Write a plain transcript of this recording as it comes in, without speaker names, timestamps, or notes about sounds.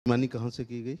मानी कहाँ से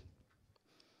की गई?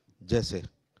 जैसे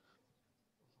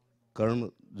कर्ण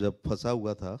जब फंसा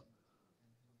हुआ था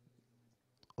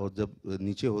और जब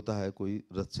नीचे होता है कोई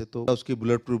रथ से तो उसकी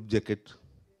बुलेट प्रूफ जैकेट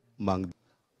मांग दी।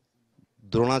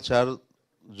 द्रोणाचार्य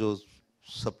जो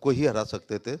सबको ही हरा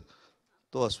सकते थे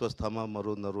तो अश्वत्थामा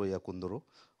मरो नरो या कुंदरो,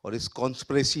 और इस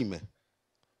कॉन्स्पिरेसी में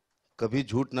कभी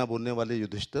झूठ ना बोलने वाले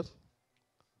युधिष्ठिर,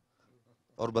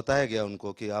 और बताया गया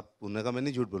उनको कि आप, उन्होंने कहा मैं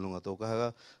नहीं झूठ बोलूंगा, तो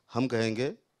कहा हम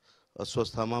कहेंगे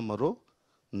अश्वत्थामा मरो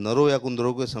नरो या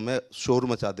कुंदरो के समय शोर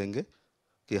मचा देंगे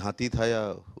कि हाथी था या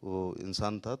वो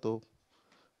इंसान था, तो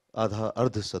आधा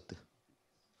अर्ध सत्य।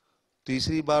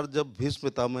 तीसरी बार जब भीष्म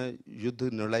पितामह युद्ध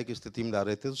निर्णायक की स्थिति में ला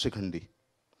रहे थे तो शिखंडी,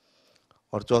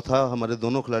 और चौथा हमारे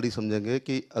दोनों खिलाड़ी समझेंगे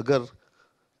कि अगर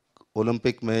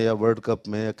ओलंपिक में या वर्ल्ड कप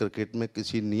में या क्रिकेट में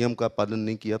किसी नियम का पालन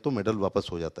नहीं किया तो मेडल वापस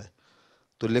हो जाता है।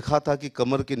 तो लिखा था कि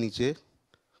कमर के नीचे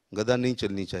गदा नहीं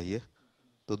चलनी चाहिए,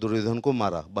 तो दुर्योधन को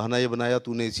मारा, बहाना ये बनाया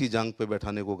तूने इसी जांग पे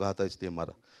बैठाने को कहा था इसलिए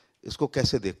मारा। इसको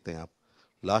कैसे देखते हैं आप?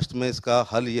 लास्ट में इसका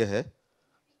हल ये है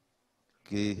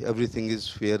कि everything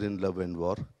is fair in love and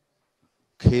war,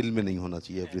 खेल में नहीं होना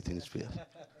चाहिए एवरीथिंग इज फेयर।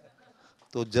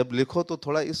 तो जब लिखो तो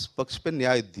थोड़ा इस पक्ष पे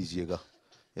न्याय दीजिएगा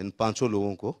इन पांचों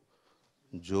लोगों को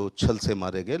जो छल से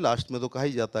मारे गए। लास्ट में तो कहा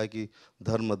ही जाता है कि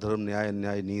धर्म अधर्म न्याय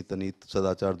अन्याय नीत अनीत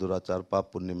सदाचार दुराचार पाप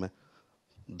पुण्य में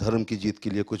धर्म की जीत के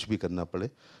लिए कुछ भी करना पड़े,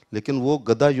 लेकिन वो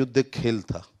गदा युद्ध एक खेल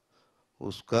था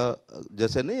उसका।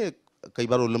 जैसे नहीं कई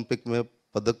बार ओलंपिक में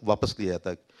पदक वापस लिया जाता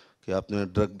है कि आपने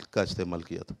ड्रग का इस्तेमाल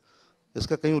किया था,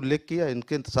 इसका कहीं उल्लेख किया,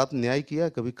 इनके साथ न्याय किया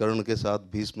कभी? कर्ण के साथ,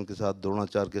 भीष्म के साथ,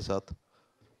 द्रोणाचार्य के साथ?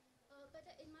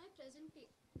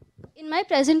 In my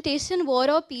presentation, War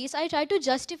or Peace, I try to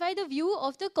justify the view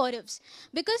of the Kauravas,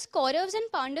 because Kauravas and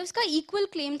Pandavas का equal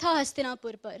claim था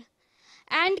हस्तिनापुर पर.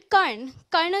 And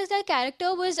Karna as the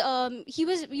character was, he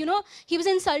was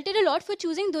insulted a lot for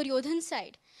choosing Duryodhan's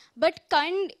side. But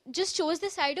Karn just chose the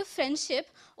side of friendship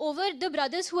over the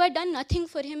brothers who had done nothing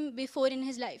for him before in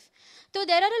his life. So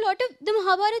there are a lot of, the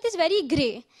Mahabharata is very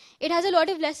grey. It has a lot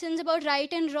of lessons about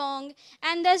right and wrong,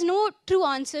 and there's no true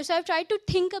answer. So I've tried to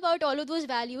think about all of those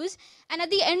values. And at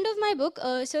the end of my book,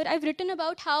 sir, I've written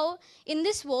about how in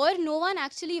this war, no one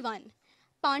actually won.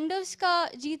 Pandavs का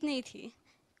जीत नहीं थी.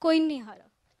 कोई नहीं हारा.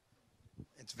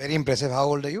 It's very impressive. How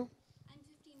old are you? I'm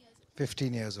 15 years old.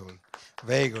 15 years old.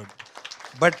 Very good.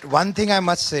 But one thing I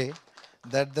must say,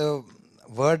 that the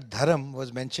word dharam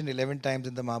was mentioned 11 times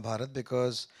in the Mahabharata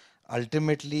because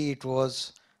ultimately it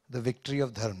was the victory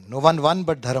of dharma. No one won,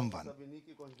 but dharam won.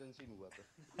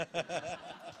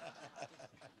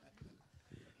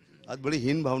 आज बड़ी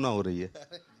हीन भावना हो रही है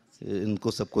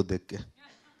इनको सबको देख के।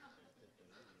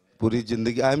 पूरी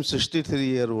जिंदगी, आई एम 63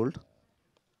 ईयर ओल्ड,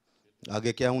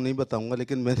 आगे क्या हूँ नहीं बताऊंगा,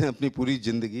 लेकिन मैंने अपनी पूरी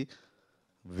जिंदगी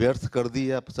व्यर्थ कर दी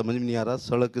है, समझ में नहीं आ रहा।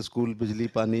 सड़क, स्कूल, बिजली,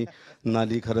 पानी,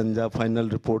 नाली, खरंजा, फाइनल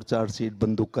रिपोर्ट, चार्जशीट,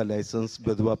 बंदूक का लाइसेंस,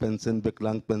 विधवा पेंशन,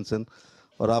 विकलांग पेंशन,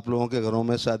 और आप लोगों के घरों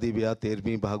में शादी ब्याह,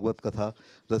 13वीं भागवत कथा,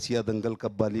 रसिया दंगल,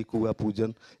 कब्बाली, कुआ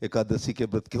पूजन, एकादशी के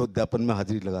व्रत के उद्यापन में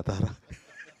हाजिरी लगाता रहा।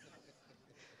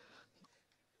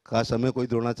 काश हमें कोई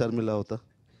द्रोणाचार्य मिला होता।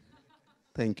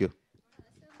 Thank you.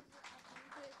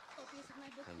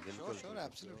 Sure,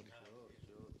 absolutely.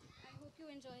 I hope you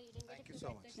enjoy reading it. Thank you so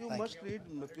much. You must read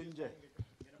Mrityunjay,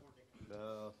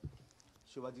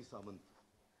 Shivaji Samant.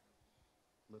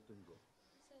 Mrityunjay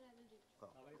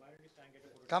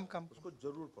Come. उसको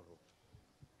जरूर पढ़ो।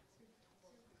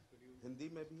 हिंदी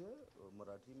में भी है,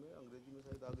 मराठी में, अंग्रेजी में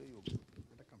शायद आ गई होगी।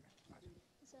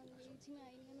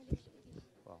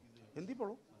 हिंदी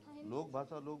पढ़ो, लोक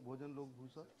भाषा, लोक भोजन, लोक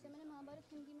भूषा। मैंने महाभारत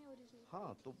हिंदी में ओरिजिनल। हाँ,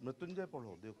 तो मृत्युंजय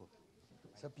पढ़ो, देखो।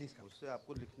 Sir, please come. उससे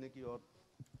आपको लिखने की और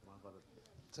महाभारत।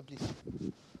 Sir, please.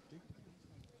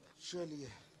 चलिए।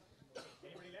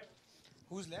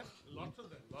 Who's left? Lots of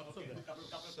them.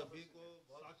 सभी को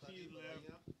बहुत सारी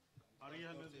बधाइयाँ।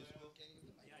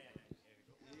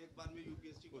 एक बार में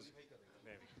यूपीएससी क्वालीफाई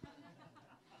करेंगे।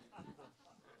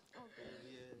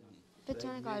 पिक्चर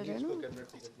निकाल रहे हो ना?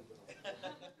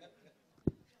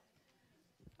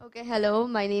 Okay, hello.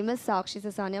 My name is Sakshi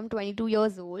Sasani. I'm 22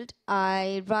 years old.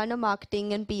 I run a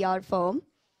marketing and PR firm.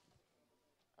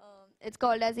 It's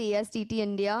called as ASTT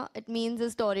India. It means a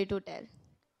story to tell.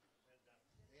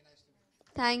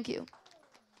 Thank you.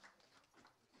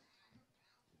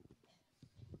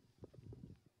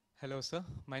 Hello, sir.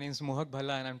 My name is Mohak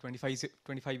Bhalla and I'm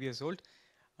 25 years old.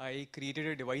 I created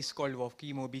a device called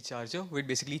Walkie Mobi Charger, which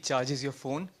basically charges your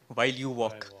phone while you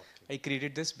walk. I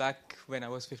created this back when I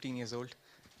was 15 years old,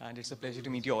 and it's a pleasure to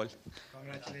meet you all.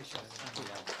 Congratulations.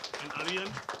 And Aryan?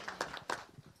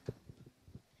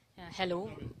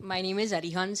 Hello, my name is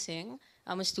Arihan Singh.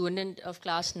 I'm a student of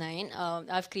class 9.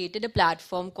 I've created a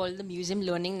platform called the Museum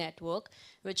Learning Network,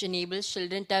 which enables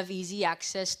children to have easy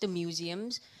access to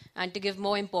museums and to give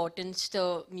more importance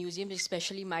to museums,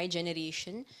 especially my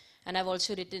generation. And I've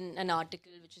also written an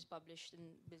article which is published in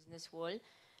Business World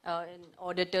in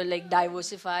order to like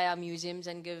diversify our museums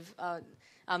and give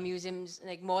our museums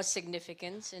like more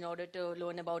significance in order to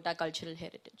learn about our cultural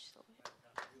heritage. So.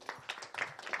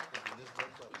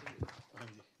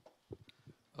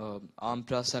 I'm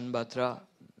Prasann Batra.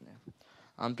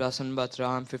 I'm Prasann Batra.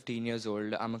 I'm 15 years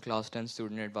old. I'm a class 10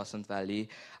 student at Vasant Valley.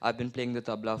 I've been playing the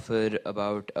tabla for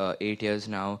about 8 years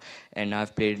now, and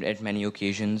I've played at many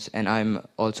occasions. And I'm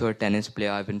also a tennis player.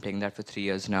 I've been playing that for 3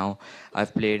 years now.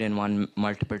 I've played and won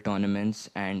multiple tournaments,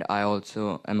 and I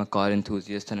also am a car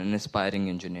enthusiast and an aspiring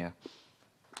engineer.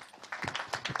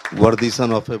 Worthy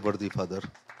son of a worthy father.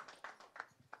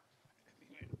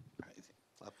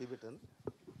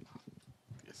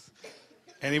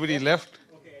 Anybody left?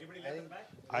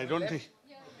 I don't think.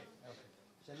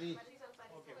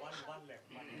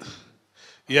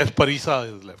 Yes, Parisa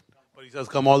is left. Parisa has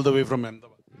come all the way from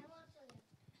Ahmedabad.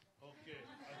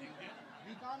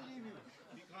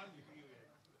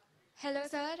 Hello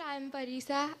sir, I'm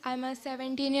Parisa. I'm a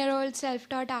 17-year-old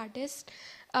self-taught artist.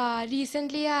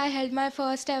 Recently I held my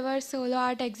first ever solo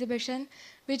art exhibition,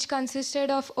 which consisted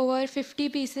of over 50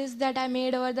 pieces that I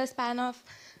made over the span of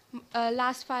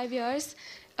last 5 years.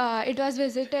 It was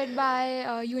visited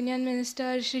by Union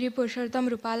Minister Shri Purushottam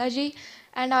Rupalaji,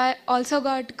 and I also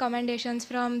got commendations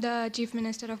from the Chief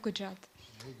Minister of Gujarat.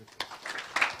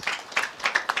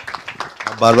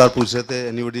 बार-बार पूछ रहे थे,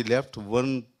 anybody left?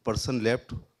 One person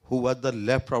left who was the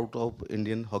left out of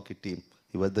Indian hockey team.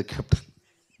 He was the captain.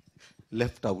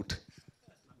 Left out.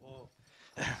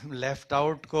 Left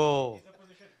out ko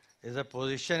is a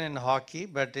position in hockey,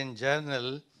 but in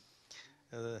general,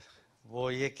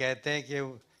 वो ये कहते हैं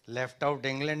कि left out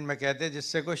England में कहते हैं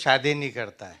जिससे कोई शादी नहीं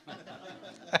करता है.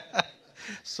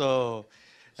 So,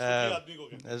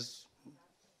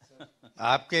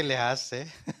 आपके लिहाज से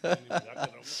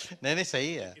नहीं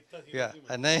सही है.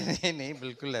 नहीं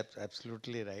बिल्कुल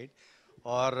absolutely right.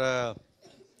 और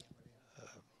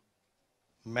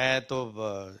मैं तो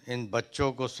इन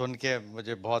बच्चों को सुन के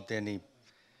मुझे बहुत यानी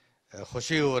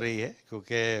खुशी हो रही है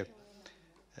क्योंकि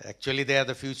actually they are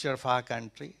the future of our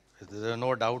country. There is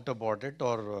no doubt about it.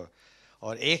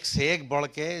 और एक से एक बढ़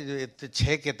के जो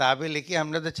 6 किताबें लिखी,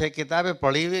 हमने तो 6 किताबें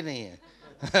पढ़ी भी नहीं है.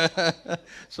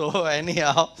 So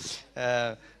anyhow,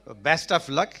 best of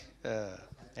luck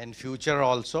in future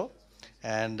also,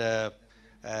 and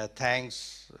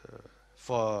thanks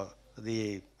for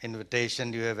the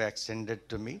invitation you have extended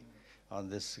to me on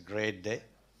this great day,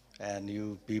 and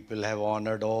you people have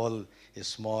honored all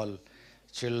small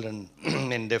children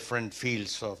in different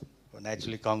fields. So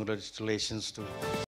naturally, congratulations to